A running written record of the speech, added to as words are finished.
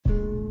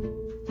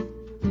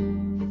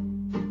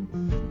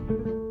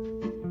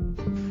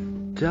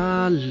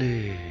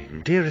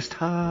darling, dearest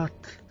heart,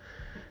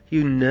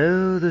 you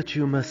know that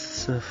you must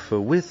suffer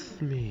with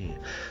me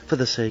for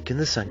the sake and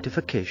the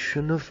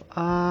sanctification of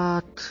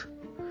art.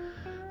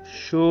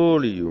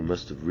 Surely you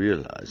must have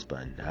realized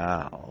by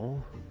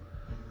now,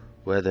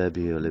 where there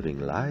be a living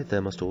light,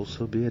 there must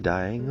also be a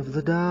dying of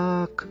the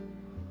dark.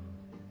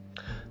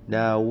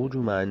 Now, would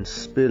you mind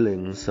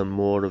spilling some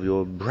more of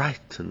your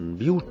bright and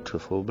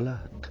beautiful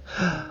blood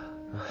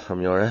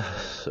from your ever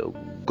so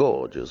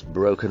gorgeous,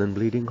 broken and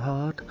bleeding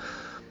heart?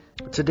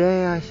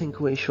 Today I think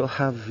we shall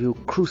have you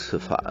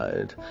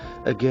crucified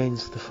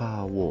against the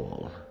far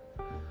wall.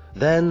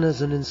 Then,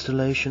 as an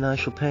installation, I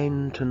shall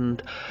paint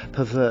and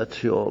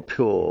pervert your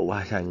pure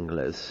white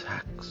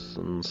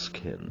Anglo-Saxon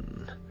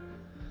skin.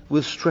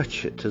 We'll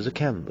stretch it as a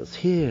canvas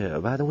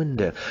here by the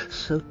window,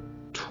 so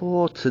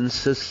taut and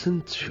so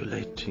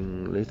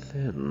scintillatingly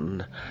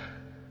thin.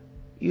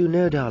 You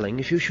know, darling,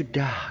 if you should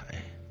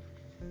die,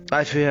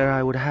 I fear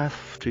I would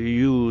have to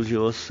use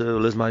your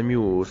soul as my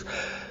muse.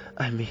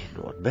 I mean,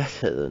 what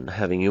better than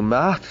having you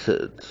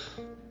martyred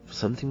for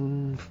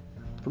something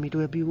for me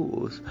to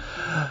abuse?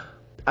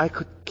 I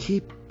could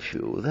keep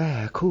you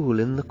there, cool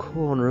in the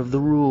corner of the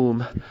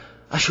room.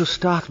 I shall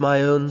start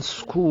my own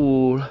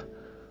school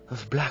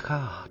of black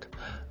art.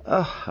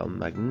 Oh, how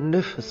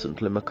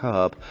magnificently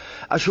macabre.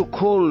 I shall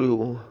call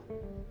you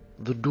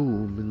the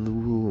Doom in the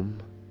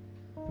Room.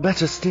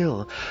 Better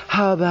still,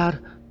 how about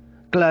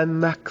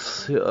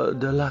Climaxia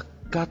de la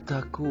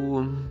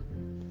Catacombe?